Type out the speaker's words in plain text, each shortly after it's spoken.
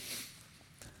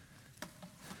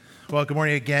Well, good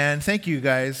morning again. Thank you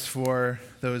guys for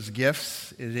those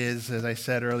gifts. It is, as I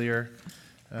said earlier,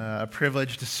 a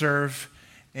privilege to serve.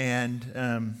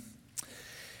 And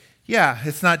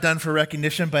it's not done for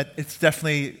recognition, but it's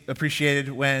definitely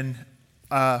appreciated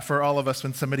for all of us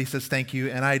when somebody says thank you,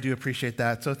 and I do appreciate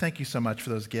that. So thank you so much for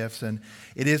those gifts. And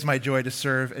it is my joy to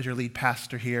serve as your lead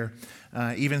pastor here,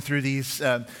 even through these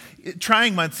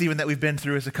trying months even that we've been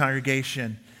through as a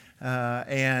congregation.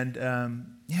 And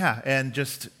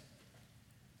just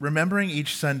remembering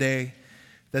each Sunday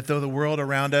that though the world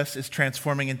around us is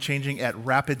transforming and changing at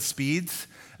rapid speeds,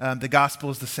 the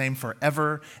gospel is the same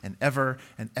forever and ever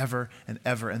and ever and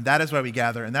ever. And that is why we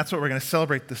gather, and that's what we're going to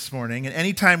celebrate this morning. And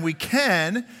anytime we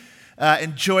can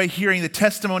enjoy hearing the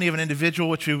testimony of an individual,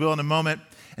 which we will in a moment,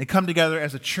 and come together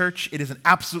as a church, it is an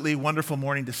absolutely wonderful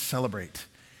morning to celebrate.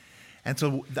 And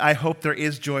so I hope there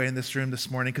is joy in this room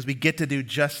this morning because we get to do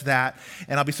just that.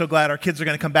 And I'll be so glad our kids are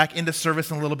going to come back into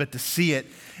service in a little bit to see it.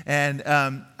 And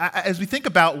as we think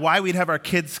about why we'd have our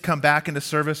kids come back into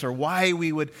service or why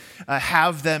we would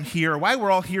have them here, or why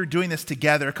we're all here doing this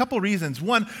together, a couple reasons.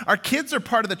 One, our kids are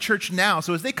part of the church now.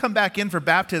 So as they come back in for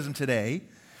baptism today,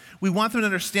 we want them to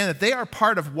understand that they are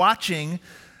part of watching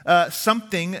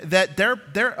something that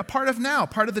they're a part of now,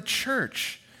 part of the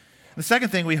church. The second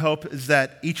thing we hope is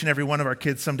that each and every one of our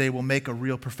kids someday will make a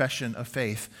real profession of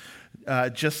faith,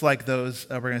 just like those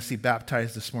we're going to see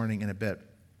baptized this morning in a bit.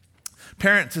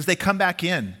 Parents, as they come back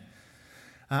in,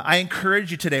 I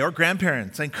encourage you today, or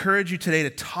grandparents, I encourage you today to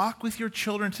talk with your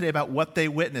children today about what they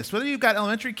witnessed. Whether you've got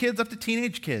elementary kids up to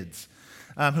teenage kids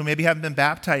who maybe haven't been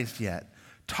baptized yet,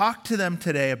 talk to them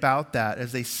today about that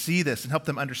as they see this and help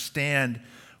them understand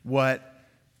what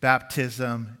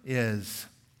baptism is.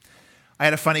 I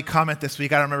had a funny comment this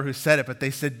week. I don't remember who said it, but they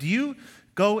said, do you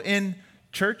go in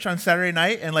church on Saturday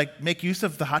night and make use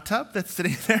of the hot tub that's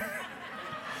sitting there?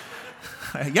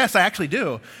 Yes, I actually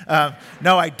do.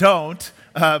 No, I don't,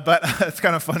 but it's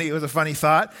kind of funny. It was a funny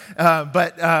thought.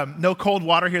 But no cold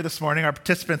water here this morning. Our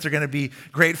participants are going to be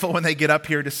grateful when they get up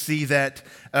here to see that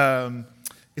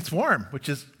it's warm, which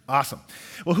is awesome.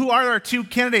 Well, who are our two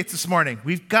candidates this morning?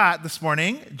 We've got this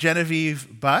morning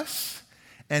Genevieve Buss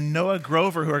and Noah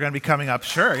Grover, who are going to be coming up.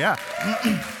 Sure, yeah.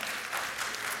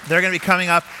 They're going to be coming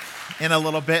up in a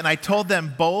little bit. And I told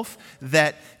them both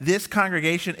that this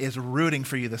congregation is rooting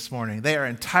for you this morning. They are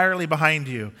entirely behind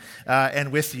you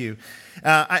and with you.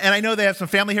 And I know they have some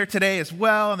family here today as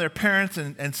well, and their parents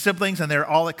and siblings, and they're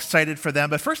all excited for them.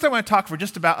 But first I want to talk for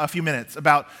just about a few minutes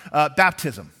about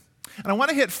baptism. And I want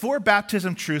to hit 4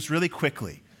 baptism truths really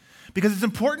quickly, because it's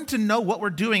important to know what we're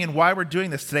doing and why we're doing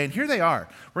this today. And here they are.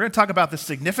 We're going to talk about the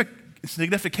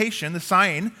signification, the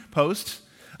signpost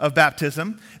of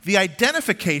baptism, the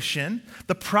identification,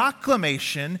 the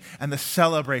proclamation, and the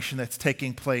celebration that's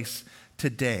taking place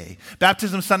today.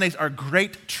 Baptism Sundays are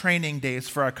great training days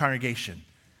for our congregation.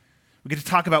 We get to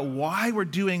talk about why we're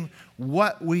doing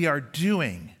what we are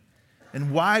doing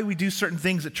and why we do certain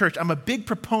things at church. I'm a big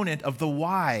proponent of the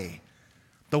why.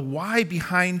 The why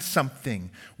behind something,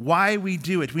 why we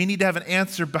do it. We need to have an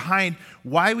answer behind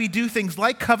why we do things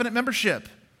like covenant membership,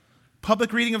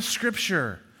 public reading of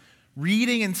Scripture,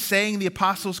 reading and saying the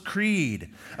Apostles'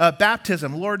 Creed,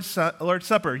 baptism, Lord's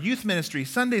Supper, youth ministry,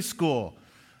 Sunday school,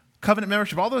 covenant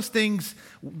membership, all those things,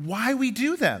 why we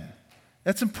do them.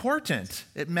 That's important.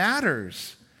 It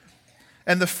matters.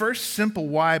 And the first simple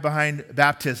why behind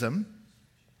baptism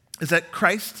is that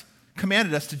Christ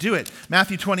commanded us to do it.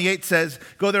 Matthew 28 says,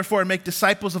 "Go therefore and make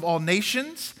disciples of all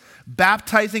nations,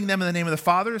 baptizing them in the name of the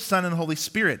Father, Son, and Holy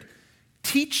Spirit,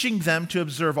 teaching them to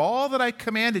observe all that I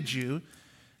commanded you.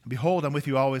 And behold, I'm with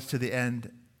you always to the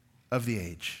end of the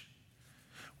age."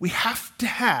 We have to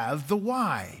have the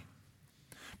why.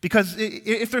 Because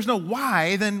if there's no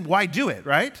why, then why do it,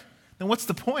 right? Then what's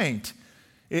the point?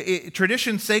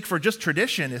 Tradition's sake for just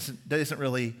tradition isn't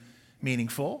really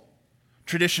meaningful.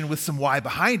 Tradition with some why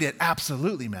behind it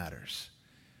absolutely matters.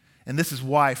 And this is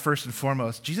why, first and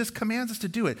foremost, Jesus commands us to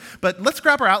do it. But let's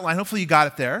grab our outline. Hopefully you got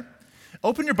it there.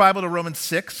 Open your Bible to Romans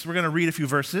 6. We're going to read a few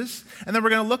verses. And then we're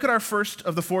going to look at our first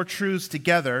of the 4 truths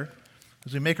together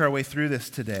as we make our way through this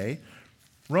today.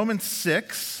 Romans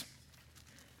 6,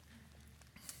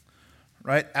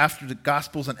 right after the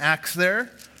Gospels and Acts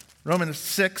there. Romans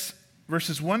 6,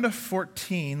 verses 1 to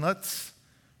 14. Let's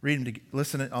read them,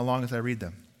 listen along as I read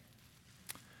them.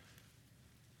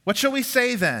 What shall we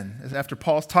say then? After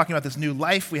Paul's talking about this new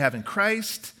life we have in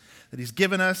Christ that he's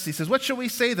given us, he says, what shall we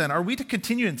say then? Are we to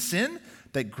continue in sin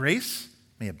that grace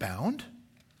may abound?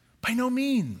 By no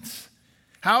means.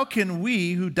 How can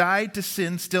we who died to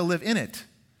sin still live in it?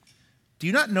 Do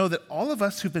you not know that all of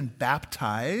us who've been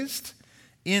baptized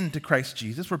into Christ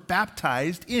Jesus, were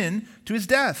baptized into his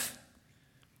death.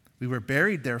 We were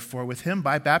buried, therefore, with him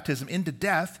by baptism into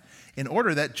death, in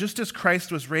order that just as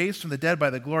Christ was raised from the dead by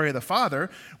the glory of the Father,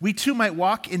 we too might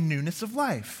walk in newness of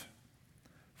life.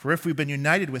 For if we've been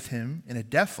united with him in a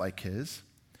death like his,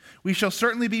 we shall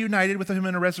certainly be united with him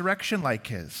in a resurrection like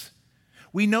his.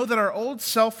 We know that our old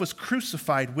self was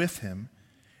crucified with him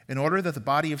in order that the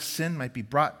body of sin might be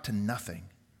brought to nothing,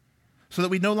 so that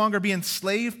we no longer be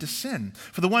enslaved to sin.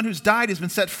 For the one who's died has been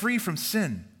set free from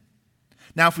sin.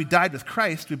 Now, if we died with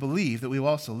Christ, we believe that we will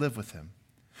also live with him.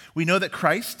 We know that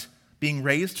Christ, being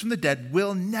raised from the dead,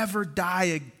 will never die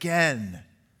again.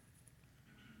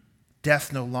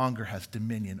 Death no longer has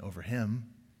dominion over him.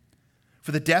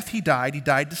 For the death he died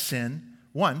to sin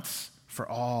once for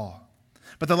all.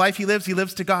 But the life he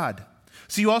lives to God.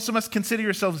 So you also must consider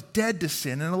yourselves dead to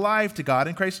sin and alive to God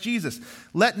in Christ Jesus.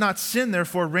 Let not sin,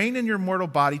 therefore, reign in your mortal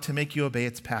body to make you obey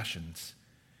its passions.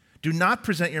 Do not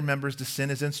present your members to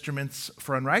sin as instruments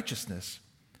for unrighteousness,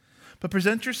 but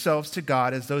present yourselves to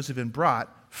God as those who have been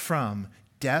brought from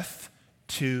death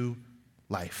to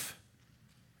life,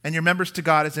 and your members to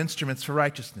God as instruments for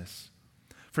righteousness.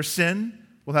 For sin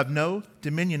will have no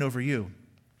dominion over you,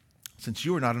 since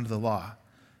you are not under the law,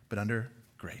 but under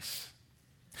grace.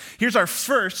 Here's our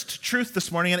first truth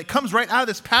this morning, and it comes right out of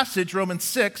this passage, Romans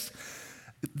 6.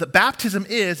 The baptism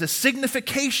is a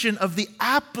signification of the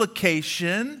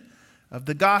application of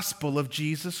the gospel of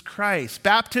Jesus Christ.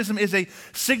 Baptism is a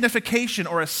signification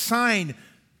or a sign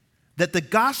that the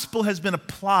gospel has been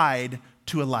applied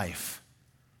to a life.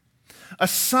 A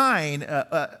sign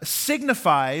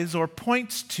signifies or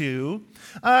points to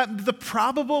the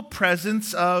probable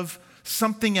presence of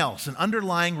something else, an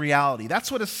underlying reality.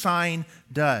 That's what a sign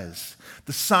does.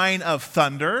 The sign of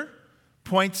thunder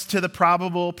points to the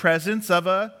probable presence of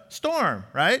a storm,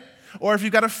 right? Or if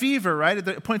you've got a fever, right,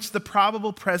 it points to the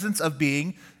probable presence of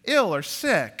being ill or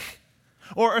sick.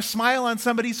 Or a smile on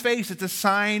somebody's face, it's a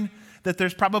sign that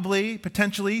there's probably,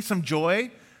 potentially, some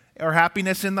joy or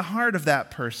happiness in the heart of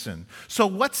that person. So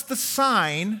what's the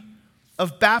sign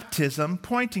of baptism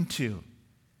pointing to?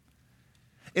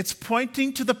 It's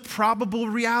pointing to the probable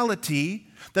reality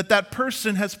that that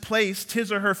person has placed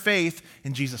his or her faith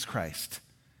in Jesus Christ.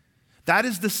 That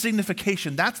is the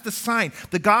signification. That's the sign.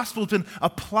 The gospel has been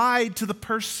applied to the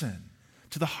person,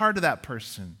 to the heart of that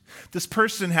person. This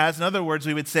person has, in other words,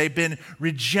 we would say, been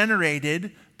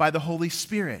regenerated by the Holy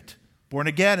Spirit. Born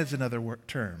again is another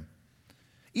term.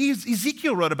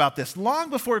 Ezekiel wrote about this long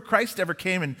before Christ ever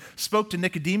came and spoke to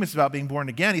Nicodemus about being born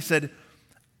again. He said,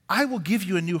 I will give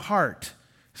you a new heart,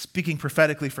 speaking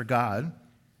prophetically for God,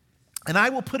 and I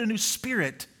will put a new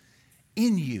spirit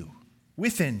in you,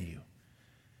 within you.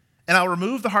 And I'll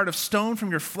remove the heart of stone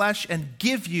from your flesh and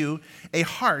give you a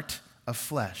heart of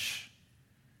flesh.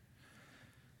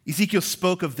 Ezekiel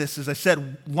spoke of this, as I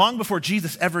said, long before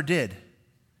Jesus ever did.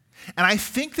 And I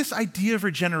think this idea of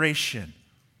regeneration,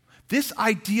 this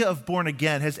idea of born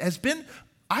again has been,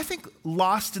 I think,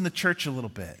 lost in the church a little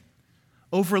bit,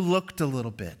 overlooked a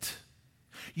little bit.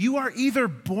 You are either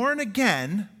born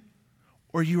again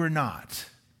or you are not.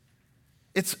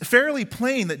 It's fairly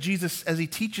plain that Jesus, as he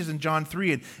teaches in John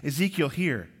 3 and Ezekiel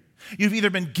here, you've either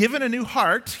been given a new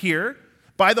heart here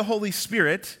by the Holy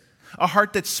Spirit, a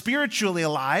heart that's spiritually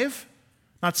alive,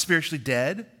 not spiritually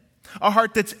dead, a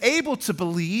heart that's able to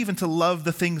believe and to love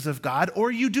the things of God,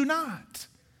 or you do not.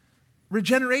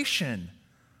 Regeneration,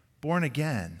 born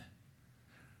again.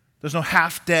 There's no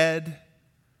half dead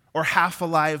or half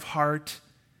alive heart.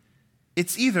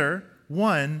 It's either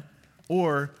one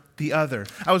or the other.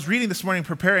 I was reading this morning,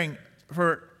 preparing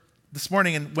for this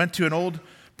morning, and went to an old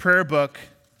prayer book,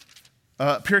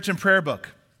 Puritan prayer book.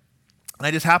 And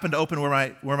I just happened to open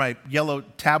where my yellow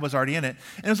tab was already in it.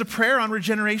 And it was a prayer on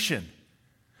regeneration.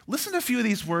 Listen to a few of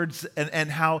these words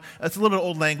and how it's a little bit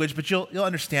old language, but you'll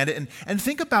understand it. And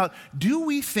think about, do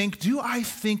I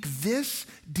think this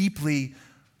deeply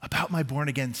about my born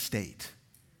again state?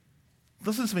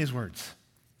 Listen to some of these words.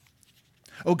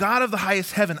 O God of the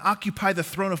highest heaven, occupy the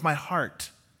throne of my heart.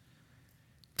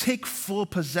 Take full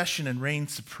possession and reign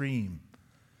supreme.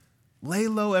 Lay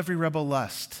low every rebel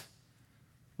lust.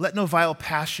 Let no vile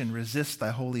passion resist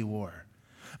thy holy war.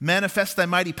 Manifest thy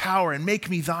mighty power and make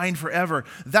me thine forever.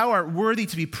 Thou art worthy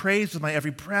to be praised with my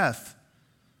every breath,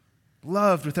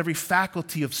 loved with every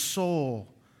faculty of soul,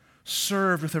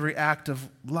 served with every act of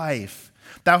life.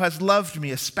 Thou hast loved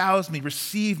me, espoused me,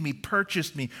 received me,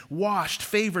 purchased me, washed,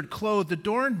 favored, clothed,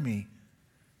 adorned me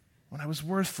when I was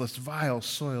worthless, vile,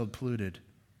 soiled, polluted.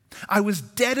 I was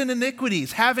dead in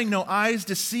iniquities, having no eyes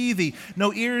to see thee,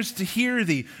 no ears to hear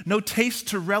thee, no taste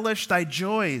to relish thy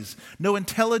joys, no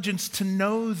intelligence to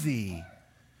know thee.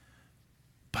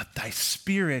 but thy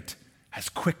Spirit has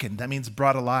quickened, that means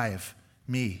brought alive,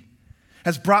 me,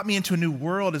 has brought me into a new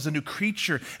world as a new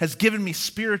creature, has given me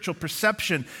spiritual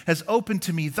perception, has opened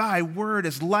to me thy word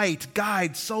as light,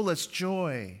 guide, solace,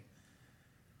 joy.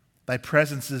 Thy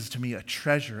presence is to me a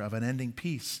treasure of unending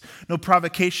peace. No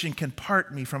provocation can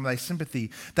part me from thy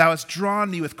sympathy. Thou hast drawn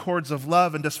me with cords of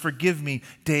love and dost forgive me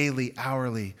daily,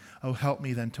 hourly. Oh, help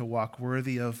me then to walk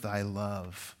worthy of thy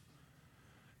love.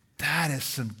 That is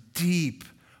some deep,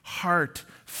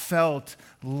 heartfelt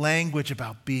language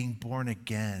about being born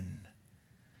again.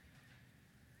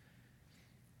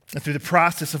 And through the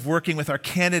process of working with our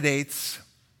candidates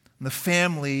and the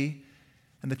family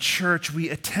and the church, we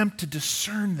attempt to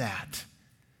discern that.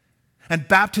 And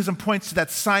baptism points to that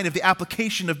sign of the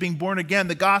application of being born again,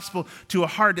 the gospel to a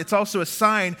heart. It's also a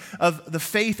sign of the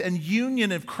faith and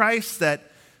union of Christ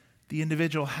that the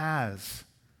individual has.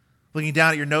 Looking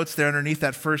down at your notes there underneath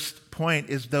that first point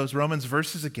is those Romans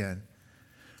verses again.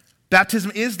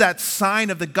 Baptism is that sign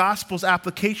of the gospel's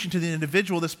application to the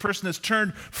individual. This person has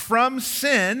turned from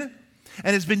sin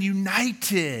and has been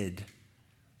united,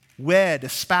 wed,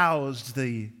 espoused,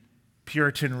 the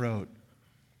Puritan wrote,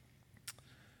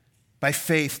 by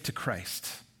faith to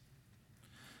Christ.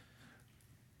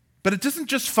 But it doesn't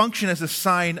just function as a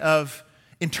sign of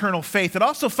internal faith. It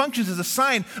also functions as a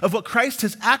sign of what Christ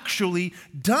has actually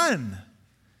done.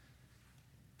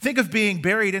 Think of being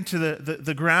buried into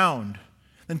the ground,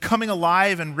 then coming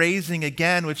alive and raising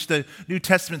again, which the New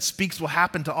Testament speaks will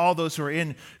happen to all those who are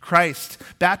in Christ.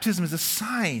 Baptism is a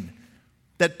sign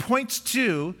that points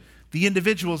to the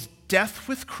individual's death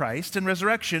with Christ and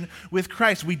resurrection with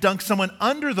Christ. We dunk someone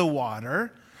under the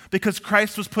water because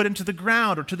Christ was put into the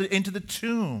ground or into the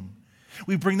tomb.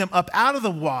 We bring them up out of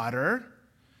the water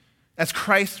as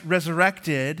Christ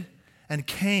resurrected and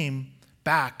came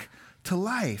back to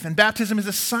life. And baptism is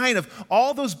a sign of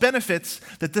all those benefits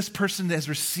that this person has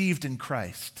received in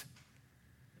Christ.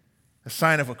 A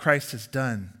sign of what Christ has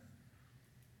done.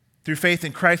 Through faith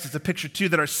in Christ, it's a picture too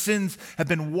that our sins have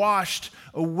been washed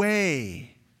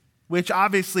away, which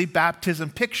obviously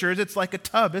baptism pictures. It's like a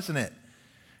tub, isn't it?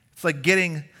 It's like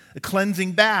getting a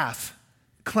cleansing bath,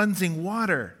 cleansing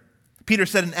water. Peter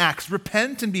said in Acts,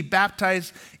 repent and be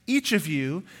baptized, each of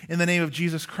you, in the name of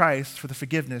Jesus Christ for the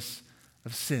forgiveness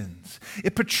of sins.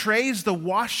 It portrays the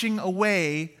washing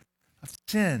away of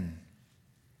sin.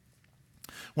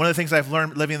 One of the things I've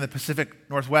learned living in the Pacific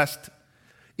Northwest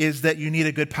is that you need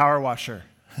a good power washer.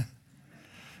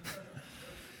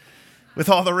 With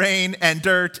all the rain and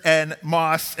dirt and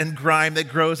moss and grime that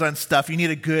grows on stuff, you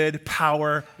need a good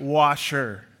power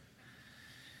washer.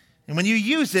 And when you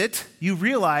use it, you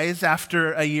realize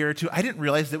after a year or two, I didn't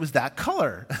realize it was that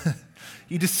color.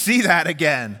 You just see that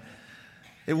again.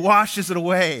 It washes it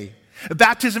away.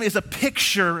 Baptism is a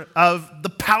picture of the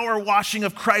power washing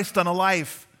of Christ on a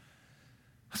life.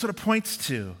 That's what it points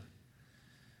to.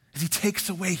 As he takes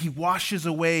away, he washes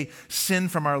away sin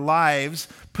from our lives,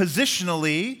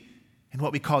 positionally in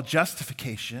what we call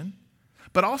justification,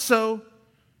 but also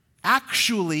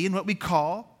actually in what we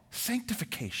call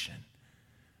sanctification.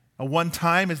 A one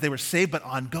time as they were saved, but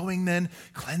ongoing then,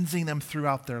 cleansing them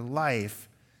throughout their life.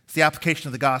 It's the application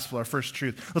of the gospel, our first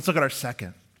truth. Let's look at our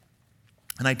second,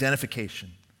 an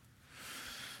identification.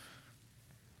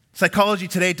 Psychology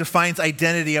Today defines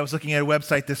identity. I was looking at a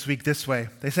website this week this way.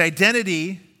 They say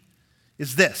identity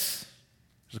is this.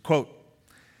 There's a quote.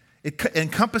 It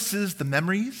encompasses the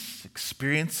memories,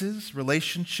 experiences,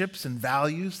 relationships, and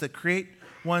values that create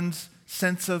one's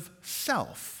sense of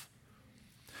self.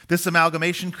 This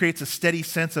amalgamation creates a steady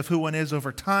sense of who one is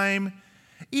over time,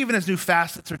 even as new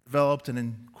facets are developed and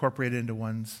incorporated into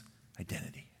one's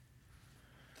identity.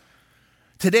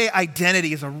 Today,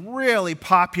 identity is a really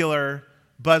popular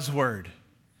buzzword.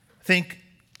 Think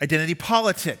identity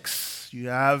politics. You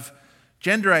have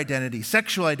gender identity,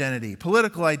 sexual identity,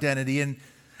 political identity, and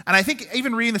I think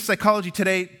even reading the Psychology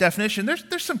Today definition,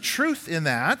 there's some truth in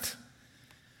that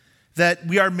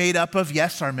we are made up of,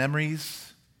 yes, our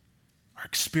memories, our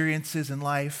experiences in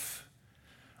life,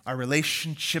 our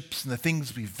relationships and the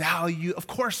things we value. Of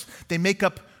course, they make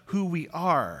up who we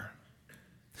are.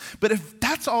 But if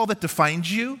that's all that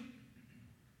defines you,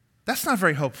 that's not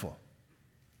very hopeful.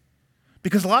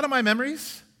 Because a lot of my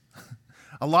memories,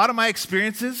 a lot of my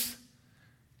experiences,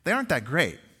 they aren't that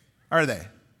great, are they?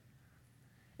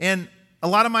 And a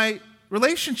lot of my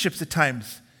relationships at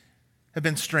times have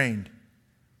been strained.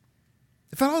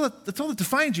 If that's all that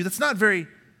defines you, that's not very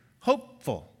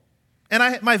hopeful.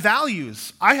 And my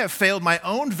values, I have failed my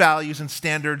own values and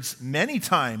standards many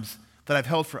times that I've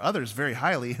held for others very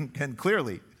highly and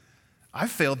clearly.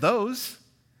 I've failed those.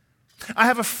 I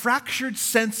have a fractured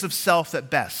sense of self at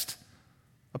best.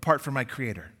 apart from my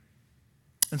Creator.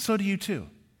 And so do you too.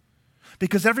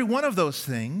 Because every one of those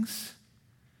things,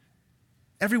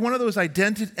 every one of those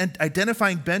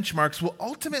identifying benchmarks will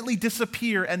ultimately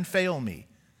disappear and fail me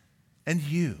and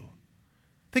you.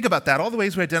 Think about that, all the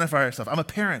ways we identify ourselves. I'm a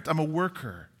parent, I'm a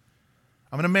worker,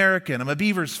 I'm an American, I'm a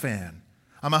Beavers fan,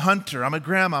 I'm a hunter, I'm a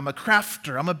grandma, I'm a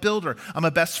crafter, I'm a builder, I'm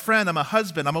a best friend, I'm a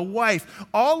husband, I'm a wife.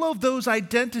 All of those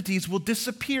identities will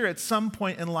disappear at some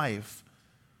point in life.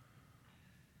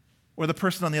 Or the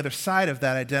person on the other side of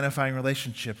that identifying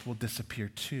relationship will disappear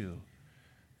too,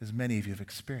 as many of you have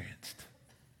experienced.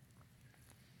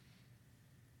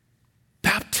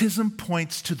 Baptism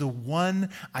points to the one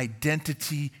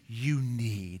identity you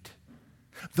need.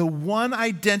 The one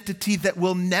identity that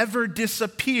will never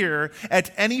disappear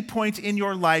at any point in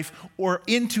your life or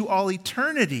into all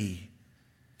eternity.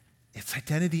 It's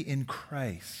identity in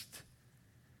Christ.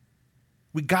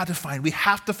 We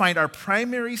have to find our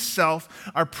primary self,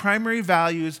 our primary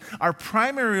values, our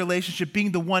primary relationship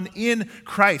being the one in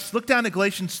Christ. Look down at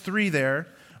Galatians 3 there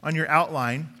on your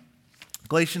outline.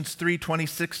 Galatians 3,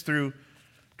 26 through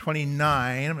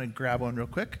 29. I'm going to grab one real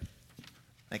quick.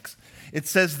 Thanks. It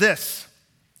says this: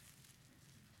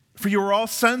 "For you are all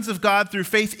sons of God through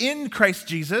faith in Christ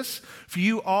Jesus. For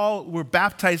you all were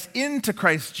baptized into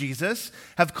Christ Jesus,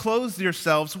 have clothed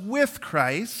yourselves with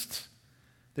Christ.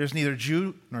 There's neither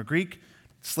Jew nor Greek,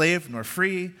 slave nor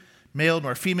free, male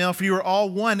nor female, for you are all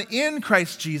one in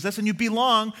Christ Jesus, and you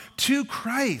belong to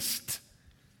Christ."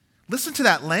 Listen to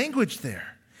that language there.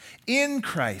 In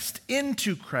Christ,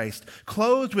 into Christ,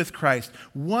 clothed with Christ,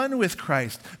 one with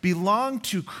Christ, belong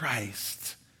to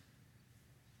Christ.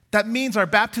 That means our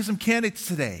baptism candidates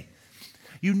today,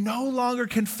 you no longer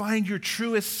can find your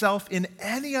truest self in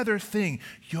any other thing.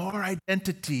 Your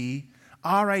identity,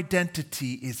 our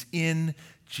identity is in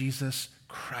Jesus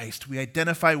Christ. We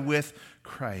identify with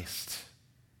Christ.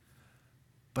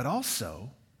 But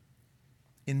also,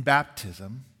 in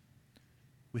baptism,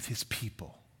 with his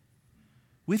people.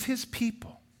 With his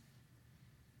people.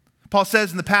 Paul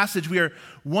says in the passage, we are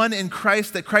one in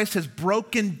Christ, that Christ has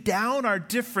broken down our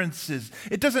differences.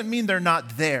 It doesn't mean they're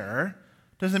not there.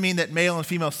 It doesn't mean that male and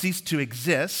female cease to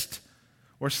exist,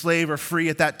 or slave or free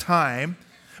at that time.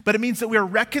 But it means that we are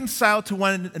reconciled to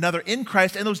one another in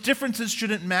Christ, and those differences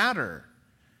shouldn't matter.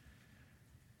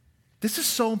 This is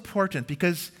so important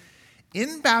because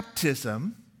in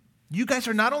baptism, you guys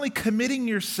are not only committing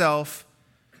yourself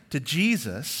to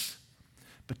Jesus,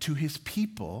 but to his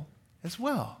people as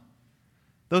well.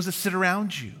 Those that sit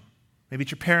around you, maybe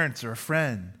it's your parents or a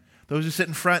friend, those who sit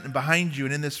in front and behind you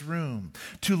and in this room.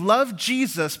 To love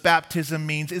Jesus, baptism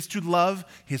means, is to love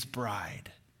his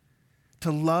bride,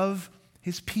 to love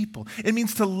his people. It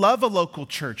means to love a local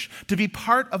church, to be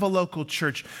part of a local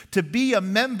church. To be a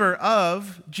member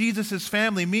of Jesus'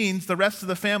 family means the rest of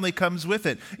the family comes with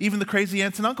it, even the crazy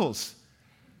aunts and uncles.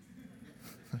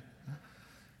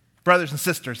 Brothers and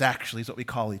sisters, actually, is what we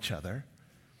call each other.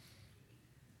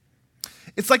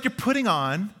 It's like you're putting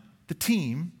on the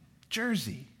team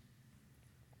jersey.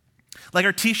 Like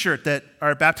our t-shirt that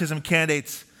our baptism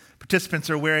candidates, participants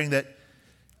are wearing that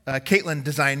Caitlin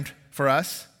designed for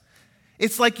us.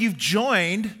 It's like you've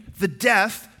joined the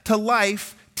Death to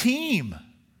Life team.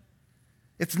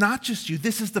 It's not just you.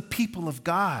 This is the people of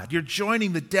God. You're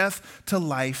joining the Death to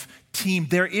Life team.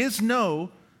 There is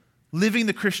no living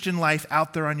the Christian life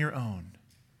out there on your own.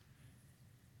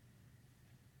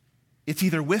 It's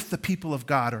either with the people of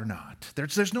God or not.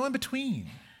 There's no in between.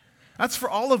 That's for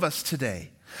all of us today.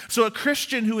 So a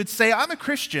Christian who would say, I'm a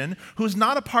Christian who's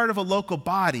not a part of a local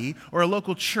body or a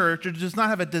local church or does not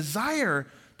have a desire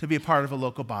to be a part of a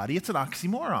local body, it's an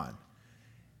oxymoron.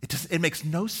 It makes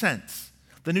no sense.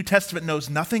 The New Testament knows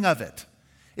nothing of it.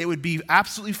 It would be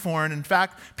absolutely foreign. In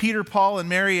fact, Peter, Paul, and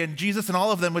Mary, and Jesus, and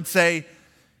all of them would say,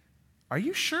 are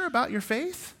you sure about your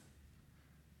faith?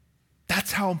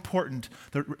 That's how important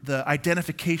the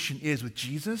identification is with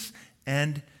Jesus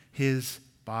and his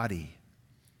body.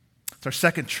 So our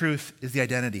second truth is the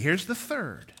identity. Here's the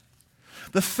third.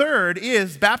 The third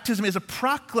is baptism is a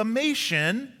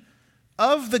proclamation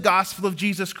of the gospel of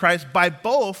Jesus Christ by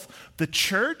both the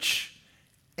church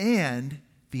and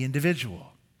the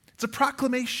individual. It's a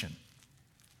proclamation.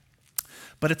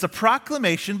 But it's a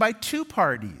proclamation by two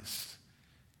parties.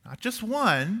 Not just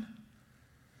one,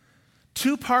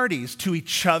 two parties, to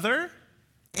each other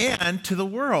and to the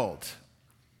world.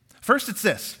 First, it's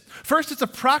this. First, it's a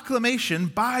proclamation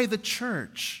by the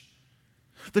church.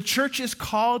 The church is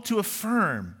called to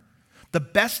affirm the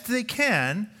best they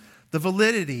can the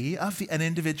validity of an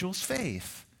individual's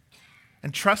faith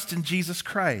and trust in Jesus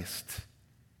Christ.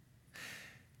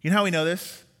 You know how we know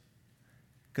this?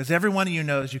 Because every one of you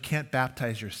knows you can't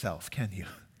baptize yourself, can you?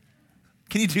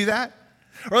 Can you do that?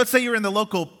 Or let's say you're in the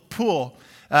local pool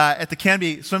at the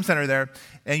Canby Swim Center there,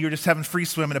 and you're just having free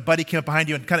swim, and a buddy came up behind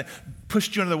you and kind of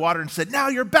pushed you into the water and said, now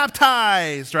you're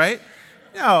baptized, right?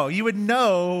 No, you would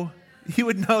know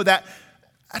that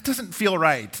doesn't feel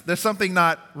right. There's something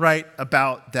not right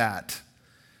about that.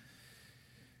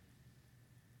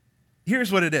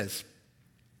 Here's what it is.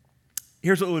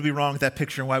 Here's what would be wrong with that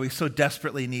picture and why we so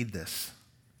desperately need this.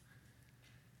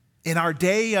 In our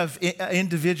day of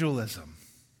individualism,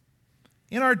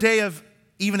 in our day of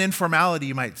even informality,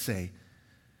 you might say,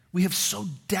 we have so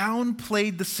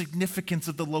downplayed the significance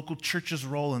of the local church's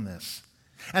role in this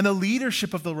and the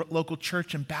leadership of the local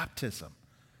church in baptism.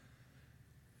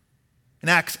 In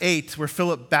Acts 8, where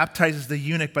Philip baptizes the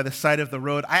eunuch by the side of the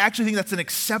road, I actually think that's an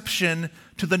exception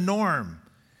to the norm.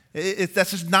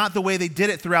 That's just not the way they did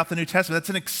it throughout the New Testament. That's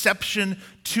an exception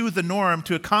to the norm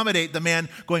to accommodate the man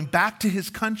going back to his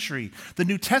country. The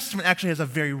New Testament actually has a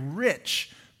very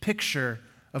rich picture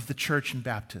of the church in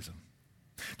baptism.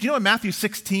 Do you know in Matthew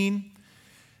 16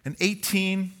 and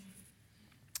 18,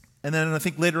 and then I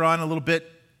think later on a little bit,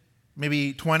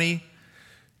 maybe 20,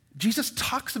 Jesus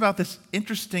talks about this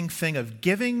interesting thing of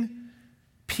giving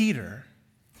Peter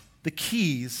the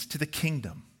keys to the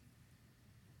kingdom.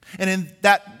 And in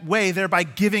that way, thereby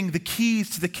giving the keys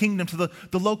to the kingdom to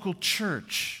the local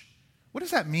church. What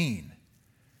does that mean?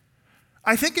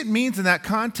 I think it means in that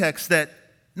context that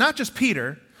not just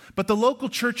Peter, but the local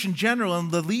church in general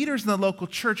and the leaders in the local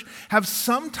church have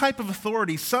some type of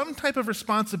authority, some type of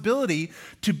responsibility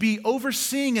to be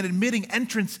overseeing and admitting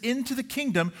entrance into the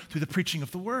kingdom through the preaching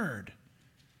of the word.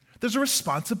 There's a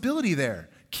responsibility there.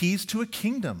 Keys to a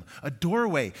kingdom, a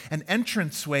doorway, an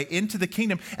entranceway into the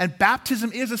kingdom. And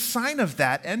baptism is a sign of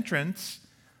that entrance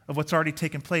of what's already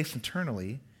taken place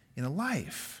internally in a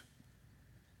life.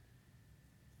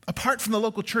 Apart from the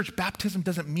local church, baptism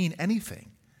doesn't mean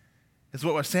anything, is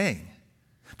what we're saying.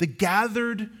 The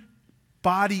gathered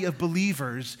body of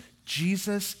believers,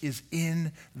 Jesus is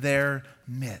in their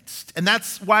midst. And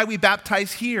that's why we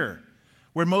baptize here,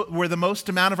 where the most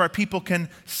amount of our people can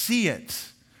see it,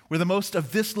 where the most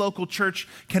of this local church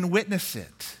can witness it.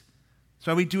 That's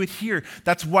why we do it here.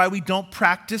 That's why we don't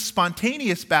practice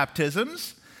spontaneous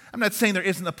baptisms. I'm not saying there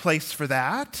isn't a place for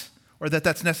that or that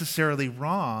that's necessarily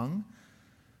wrong.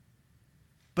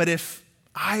 But if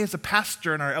I, as a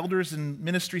pastor, and our elders and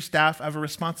ministry staff have a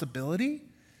responsibility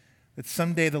that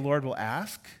someday the Lord will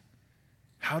ask,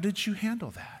 how did you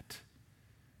handle that?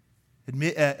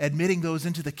 Admitting those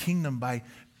into the kingdom by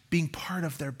being part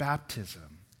of their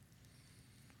baptism.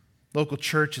 Local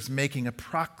church is making a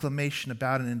proclamation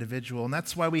about an individual, and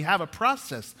that's why we have a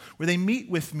process where they meet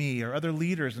with me or other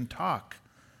leaders and talk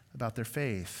about their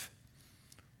faith.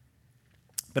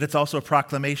 But it's also a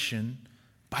proclamation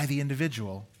by the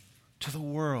individual to the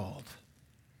world,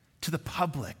 to the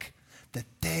public, that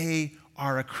they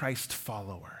are a Christ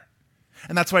follower.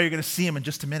 And that's why you're going to see him in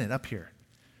just a minute up here,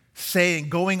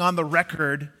 going on the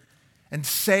record and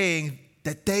saying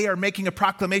that they are making a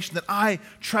proclamation that I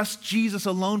trust Jesus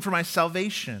alone for my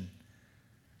salvation.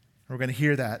 We're going to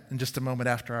hear that in just a moment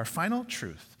after our final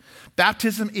truth.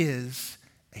 Baptism is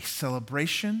a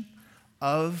celebration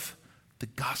of the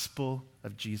gospel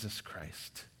of Jesus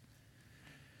Christ.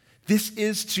 This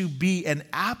is to be an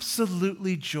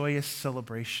absolutely joyous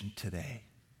celebration today,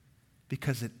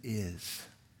 because it is.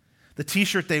 The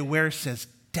t-shirt they wear says,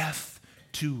 death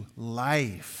to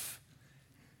life.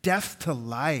 Death to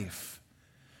life.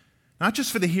 Not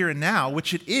just for the here and now,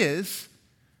 which it is.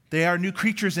 They are new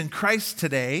creatures in Christ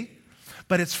today,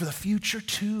 but it's for the future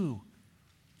too.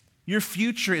 Your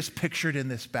future is pictured in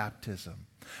this baptism.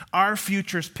 Our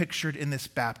future is pictured in this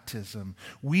baptism.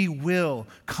 We will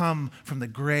come from the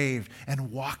grave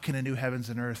and walk in a new heavens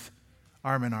and earth,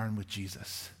 arm in arm with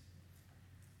Jesus.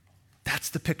 That's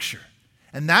the picture.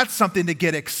 And that's something to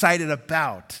get excited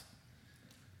about.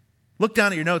 Look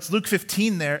down at your notes. Luke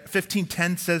 15 there,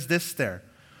 15:10 says this there.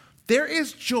 There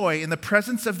is joy in the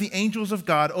presence of the angels of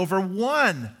God over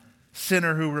one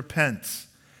sinner who repents.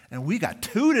 And we got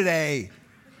two today.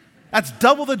 That's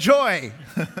double the joy.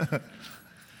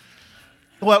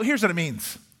 Well, here's what it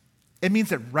means. It means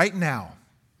that right now,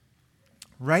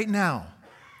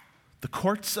 the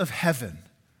courts of heaven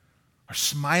are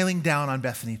smiling down on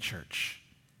Bethany Church.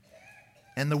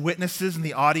 And the witnesses and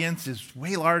the audience is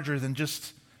way larger than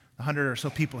just 100 or so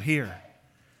people here.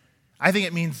 I think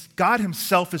it means God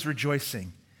himself is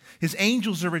rejoicing. His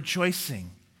angels are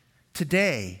rejoicing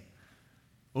today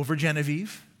over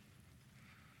Genevieve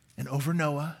and over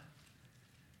Noah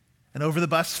and over the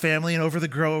Bus family and over the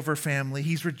Grover family.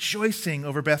 He's rejoicing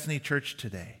over Bethany Church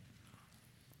today.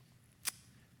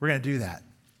 We're going to do that.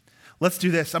 Let's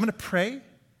do this. I'm going to pray.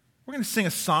 We're going to sing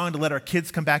a song to let our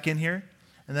kids come back in here.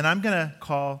 And then I'm going to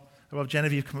call, well,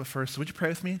 Genevieve come up first. So would you pray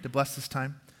with me to bless this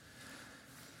time?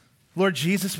 Lord Jesus,